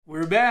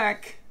We're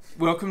back.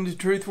 Welcome to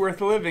Truth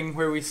Worth Living,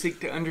 where we seek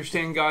to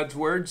understand God's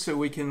Word so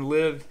we can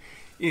live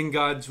in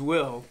God's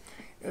will.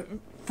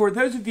 For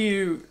those of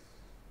you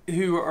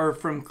who are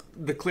from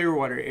the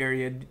Clearwater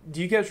area,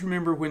 do you guys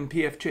remember when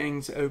P.F.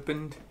 Chang's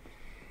opened?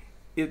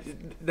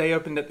 They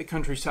opened at the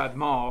Countryside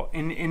Mall,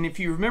 and if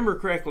you remember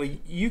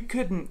correctly, you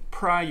couldn't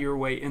pry your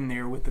way in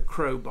there with a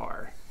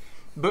crowbar.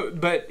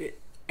 But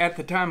at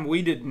the time,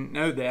 we didn't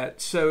know that.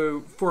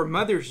 So for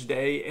Mother's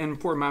Day and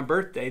for my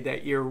birthday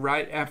that year,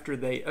 right after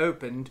they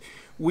opened,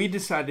 we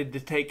decided to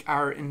take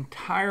our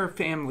entire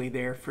family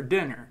there for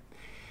dinner.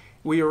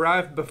 We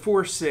arrived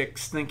before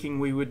 6, thinking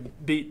we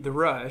would beat the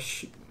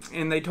rush,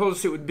 and they told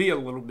us it would be a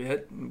little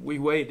bit. We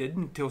waited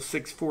until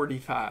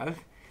 6:45,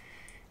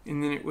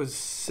 and then it was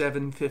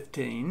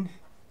 7:15,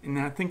 and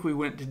then I think we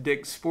went to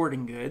Dick's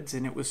Sporting Goods,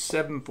 and it was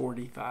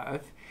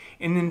 7:45.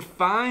 And then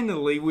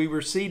finally, we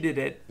were seated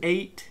at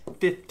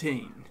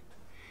 8:15.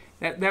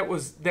 That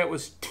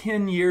was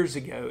 10 years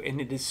ago, and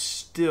it is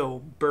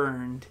still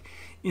burned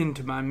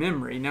into my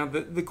memory. Now,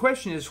 the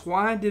question is,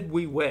 why did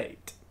we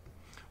wait?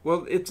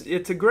 Well,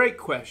 it's a great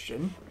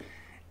question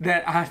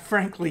that I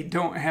frankly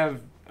don't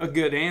have a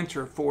good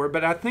answer for,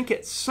 but I think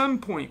at some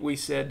point we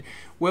said,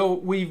 well,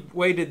 we've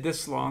waited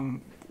this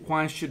long,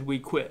 why should we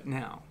quit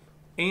now?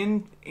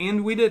 And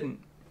we didn't.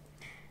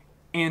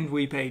 And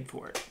we paid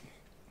for it.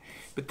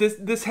 But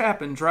this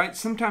happens, right?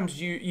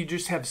 Sometimes you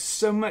just have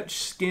so much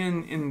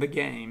skin in the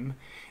game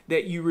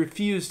that you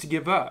refuse to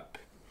give up.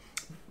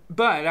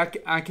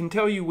 But I can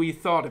tell you we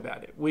thought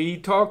about it. We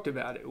talked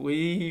about it.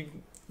 We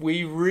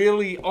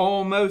really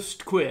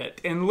almost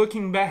quit. And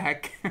looking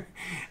back,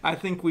 I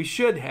think we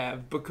should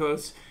have,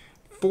 because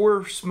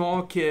 4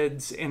 small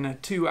kids and a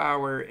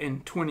 2-hour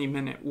and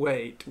 20-minute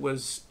wait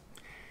was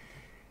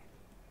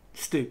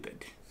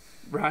stupid,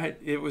 right?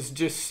 It was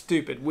just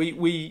stupid.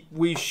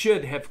 We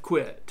should have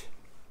quit.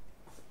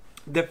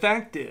 The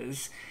fact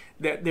is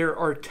that there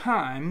are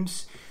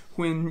times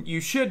when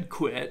you should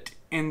quit,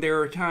 and there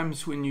are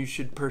times when you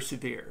should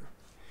persevere.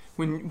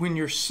 When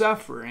you're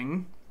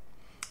suffering,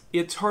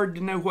 it's hard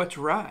to know what's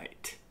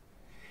right.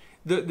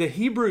 The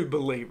Hebrew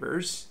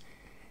believers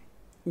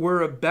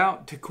were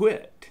about to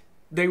quit.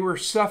 They were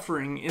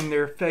suffering in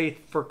their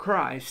faith for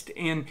Christ.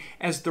 And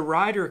as the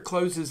writer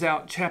closes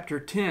out chapter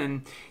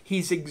 10,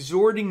 he's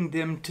exhorting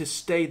them to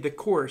stay the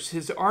course.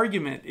 His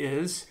argument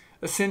is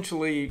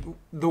essentially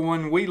the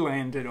one we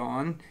landed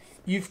on.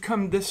 You've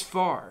come this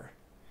far,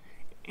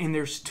 and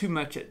there's too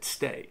much at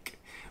stake.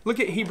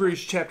 Look at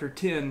Hebrews chapter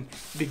 10,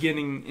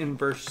 beginning in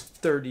verse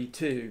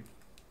 32.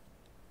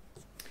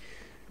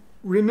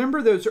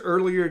 Remember those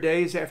earlier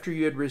days after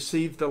you had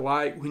received the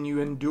light, when you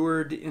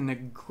endured in a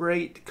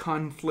great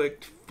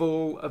conflict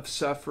full of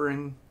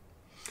suffering?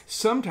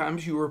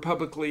 Sometimes you were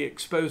publicly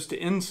exposed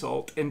to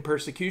insult and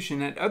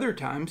persecution. At other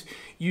times,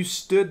 you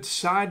stood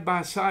side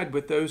by side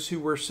with those who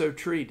were so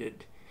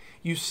treated.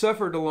 You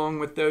suffered along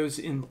with those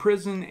in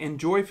prison and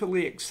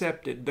joyfully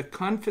accepted the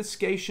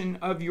confiscation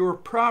of your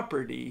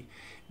property,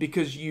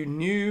 because you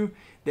knew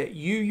that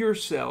you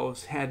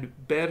yourselves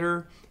had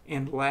better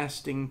and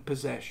lasting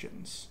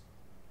possessions.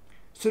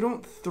 So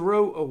don't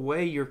throw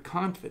away your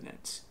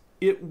confidence.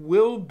 It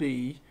will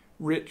be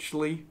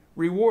richly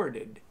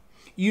rewarded.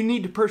 You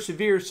need to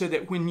persevere so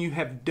that when you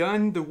have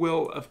done the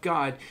will of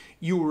God,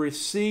 you will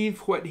receive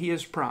what He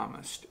has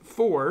promised.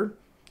 For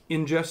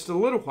in just a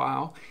little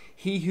while,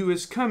 He who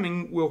is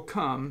coming will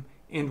come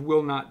and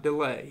will not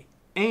delay.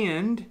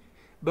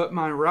 But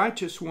my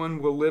righteous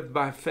one will live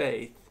by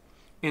faith,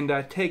 and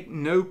I take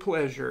no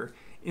pleasure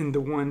in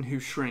the one who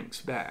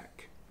shrinks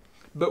back.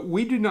 But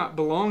we do not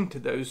belong to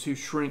those who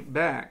shrink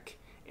back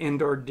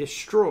and are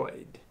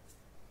destroyed,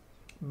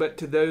 but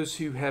to those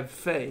who have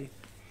faith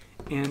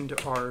and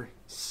are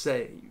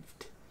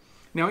saved.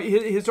 Now,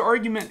 his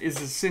argument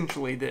is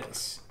essentially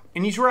this,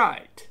 and he's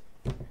right.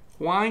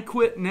 Why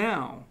quit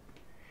now?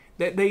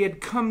 That they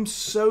had come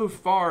so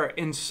far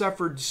and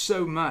suffered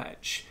so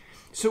much.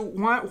 So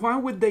why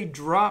would they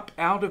drop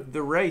out of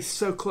the race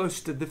so close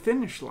to the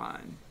finish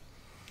line?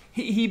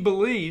 He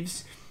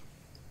believes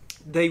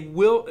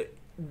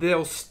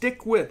they'll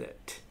stick with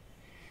it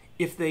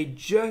if they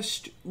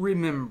just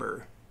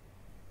remember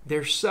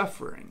their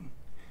suffering,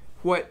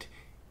 what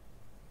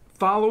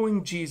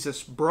following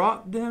Jesus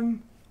brought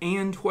them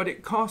and what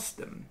it cost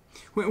them.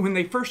 When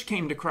they first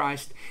came to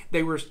Christ,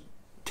 they were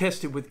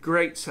tested with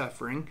great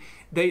suffering.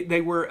 They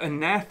were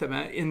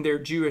anathema in their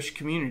Jewish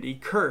community,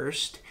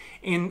 cursed,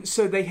 and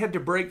so they had to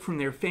break from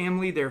their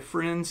family, their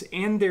friends,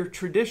 and their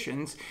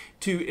traditions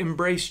to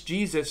embrace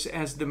Jesus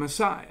as the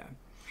Messiah.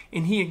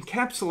 And he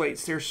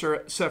encapsulates their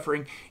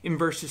suffering in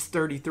verses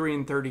 33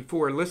 and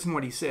 34. Listen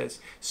what he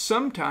says.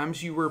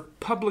 Sometimes you were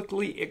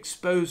publicly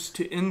exposed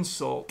to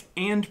insult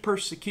and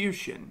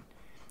persecution.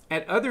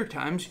 At other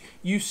times,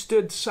 you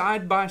stood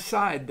side by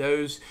side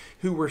those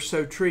who were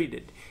so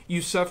treated.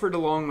 You suffered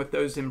along with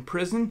those in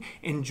prison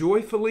and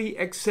joyfully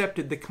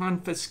accepted the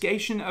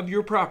confiscation of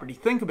your property.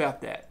 Think about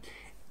that.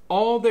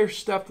 All their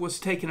stuff was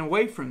taken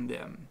away from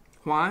them.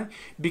 Why?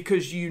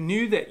 Because you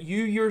knew that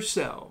you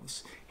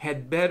yourselves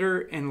had better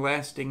and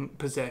lasting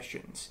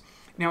possessions.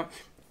 Now,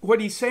 what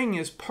he's saying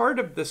is part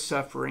of the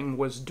suffering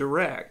was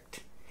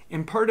direct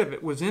and part of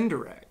it was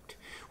indirect.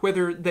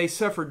 Whether they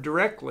suffered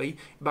directly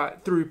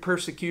through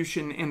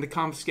persecution and the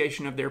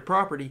confiscation of their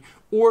property,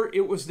 or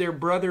it was their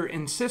brother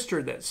and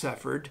sister that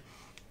suffered,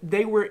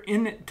 they were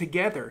in it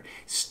together,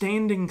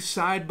 standing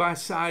side by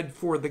side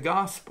for the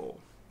gospel.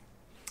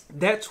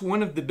 That's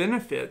one of the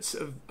benefits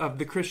of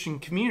the Christian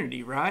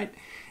community, right?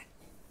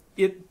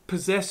 It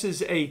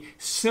possesses a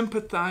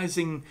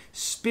sympathizing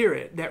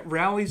spirit that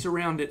rallies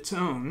around its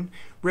own,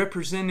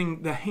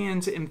 representing the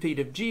hands and feet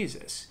of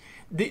Jesus.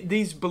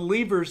 These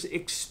believers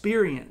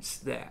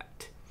experienced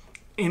that,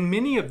 and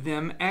many of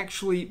them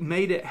actually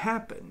made it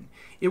happen.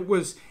 It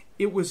was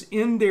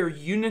in their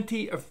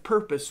unity of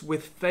purpose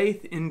with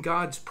faith in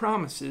God's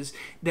promises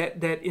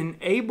that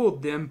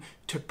enabled them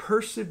to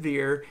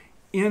persevere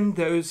in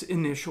those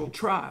initial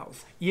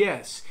trials.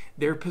 Yes,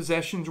 their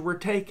possessions were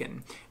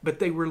taken, but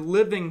they were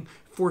living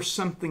for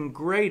something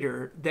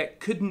greater that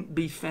couldn't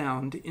be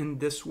found in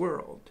this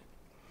world.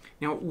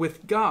 Now,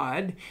 with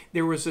God,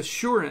 there was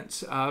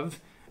assurance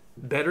of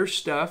better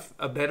stuff,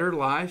 a better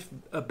life,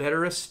 a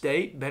better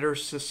estate, better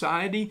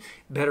society,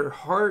 better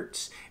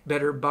hearts,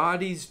 better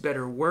bodies,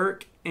 better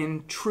work,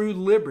 and true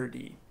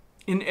liberty.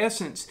 In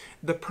essence,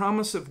 the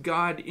promise of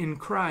God in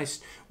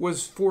Christ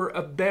was for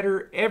a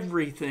better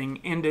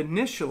everything, and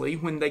initially,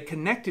 when they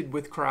connected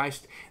with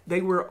Christ,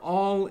 they were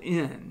all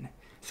in.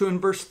 So in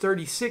verse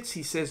 36,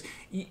 he says,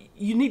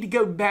 you need to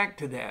go back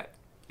to that.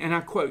 And I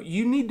quote,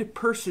 you need to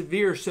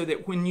persevere so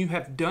that when you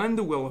have done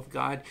the will of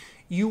God,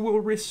 you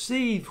will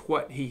receive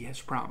what he has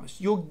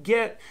promised. You'll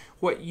get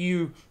what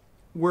you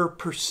were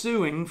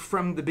pursuing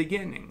from the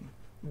beginning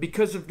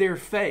because of their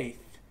faith.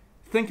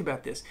 Think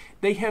about this.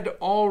 They had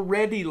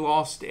already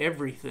lost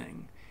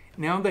everything.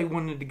 Now they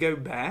wanted to go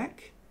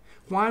back.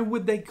 Why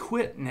would they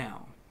quit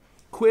now?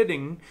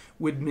 Quitting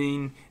would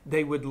mean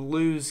they would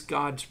lose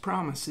God's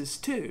promises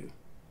too.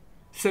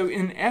 So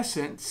in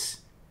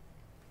essence,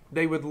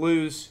 they would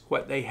lose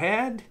what they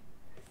had,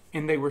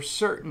 and they were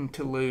certain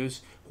to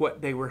lose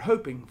what they were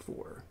hoping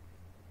for.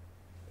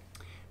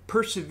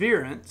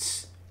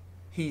 Perseverance,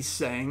 he's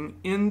saying,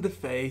 in the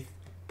faith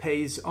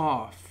pays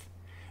off,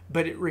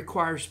 but it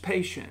requires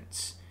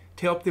patience.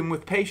 To help them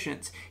with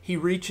patience, he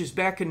reaches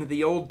back into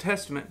the Old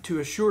Testament to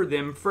assure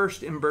them,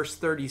 first in verse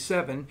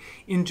 37,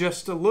 in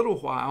just a little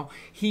while,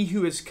 he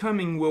who is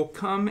coming will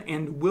come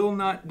and will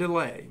not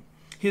delay.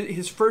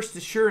 His first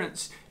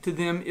assurance to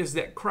them is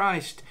that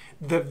Christ,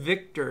 the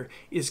victor,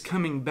 is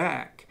coming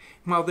back.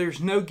 While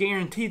there's no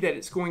guarantee that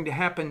it's going to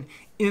happen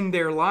in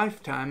their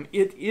lifetime,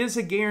 it is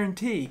a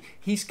guarantee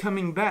he's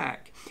coming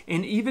back.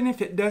 And even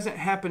if it doesn't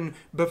happen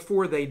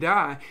before they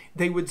die,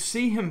 they would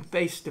see him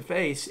face to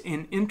face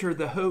and enter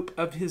the hope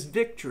of his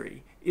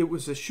victory. It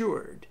was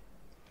assured.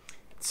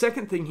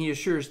 Second thing he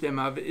assures them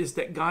of is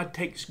that God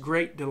takes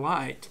great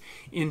delight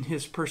in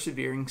his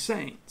persevering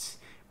saints.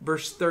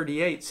 Verse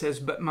 38 says,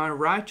 but my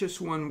righteous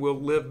one will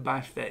live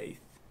by faith,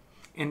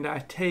 and I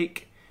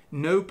take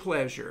no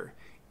pleasure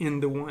in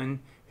the one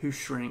who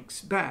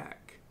shrinks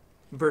back.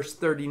 Verse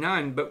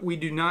 39, but we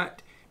do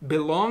not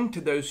belong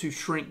to those who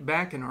shrink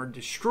back and are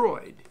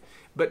destroyed,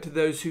 but to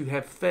those who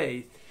have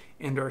faith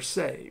and are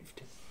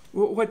saved.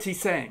 What's he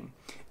saying?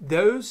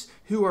 Those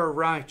who are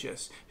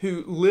righteous,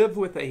 who live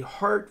with a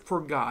heart for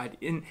God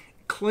in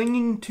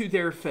clinging to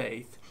their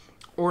faith,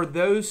 or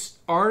those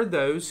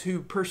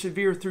who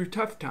persevere through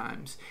tough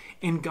times,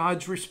 and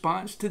God's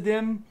response to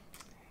them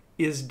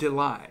is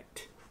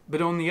delight.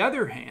 But on the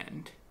other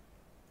hand,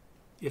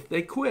 if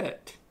they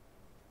quit,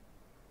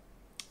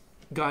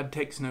 God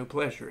takes no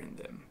pleasure in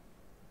them.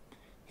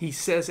 He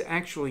says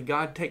actually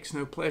God takes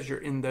no pleasure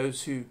in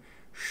those who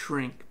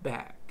shrink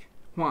back.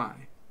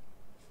 Why?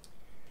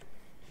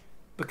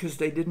 Because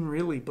they didn't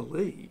really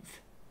believe.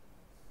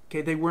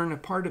 Okay, they weren't a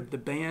part of the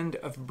band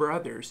of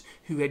brothers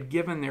who had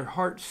given their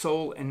heart,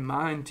 soul, and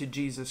mind to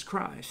Jesus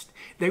Christ.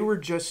 They were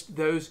just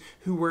those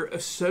who were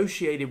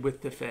associated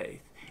with the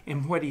faith.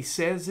 And what he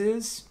says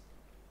is,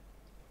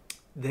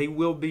 they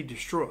will be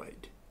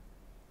destroyed.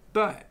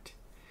 But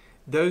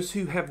those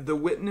who have the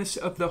witness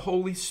of the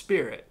Holy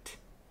Spirit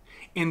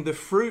and the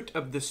fruit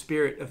of the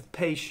Spirit of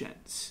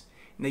patience,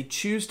 and they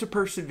choose to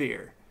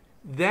persevere,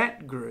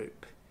 that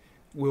group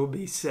will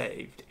be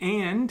saved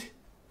and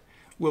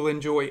will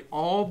enjoy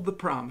all the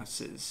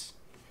promises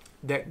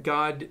that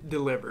God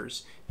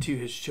delivers to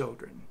his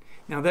children.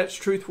 Now that's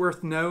truth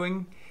worth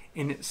knowing,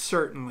 and it's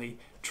certainly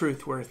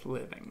truth worth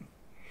living.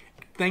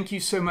 Thank you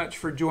so much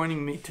for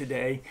joining me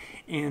today,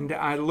 and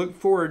I look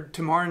forward.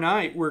 Tomorrow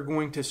night we're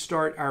going to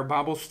start our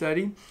Bible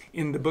study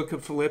in the book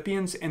of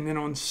Philippians, and then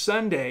on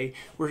Sunday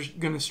we're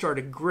going to start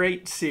a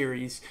great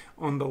series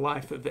on the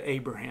life of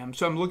Abraham.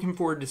 So I'm looking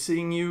forward to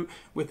seeing you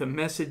with a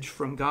message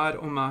from God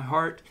on my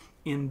heart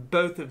in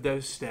both of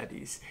those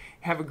studies.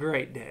 Have a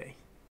great day.